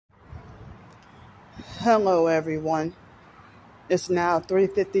Hello everyone. It's now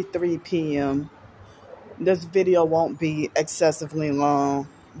 3:53 p.m. This video won't be excessively long,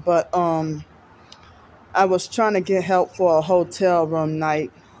 but I was trying to get help for a hotel room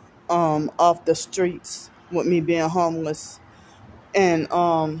night off the streets with me being homeless. And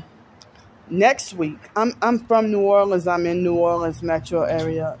next week, I'm from New Orleans. I'm in New Orleans metro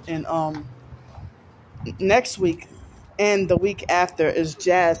area, and next week and the week after is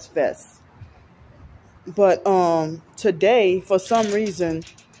Jazz Fest. But today, for some reason,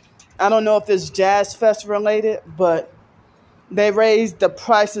 I don't know if it's Jazz Fest related, but they raised the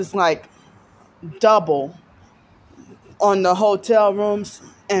prices like double on the hotel rooms.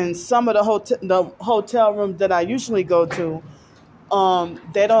 And some of the hotel rooms that I usually go to,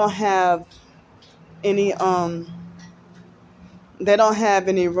 they don't have any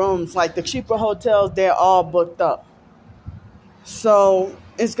rooms. Like the cheaper hotels, they're all booked up. So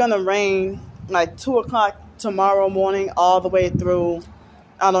it's gonna rain like 2 o'clock tomorrow morning all the way through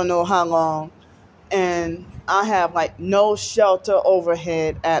I don't know how long, and I have like no shelter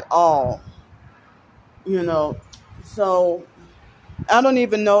overhead at all, so I don't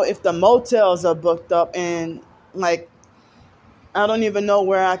even know if the motels are booked up, and like I don't even know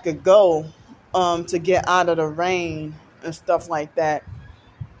where I could go to get out of the rain and stuff like that.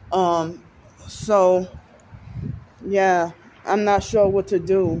 So yeah, I'm not sure what to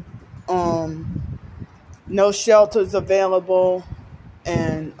do. No shelters available,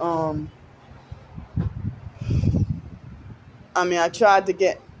 and I tried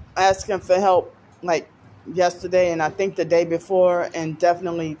to asking for help like yesterday, and I think the day before, and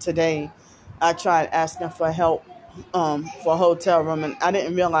definitely today I tried asking for help for a hotel room, and I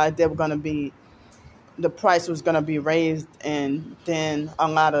didn't realize the price was gonna be raised, and then a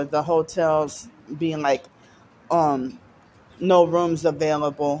lot of the hotels being like no rooms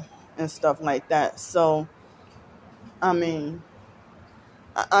available and stuff like that. So I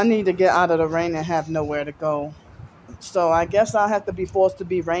need to get out of the rain and have nowhere to go. So I guess I'll have to be forced to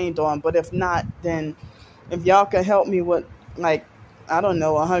be rained on. But if not, then if y'all can help me with like, I don't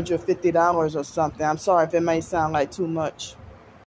know, $150 or something. I'm sorry if it may sound like too much.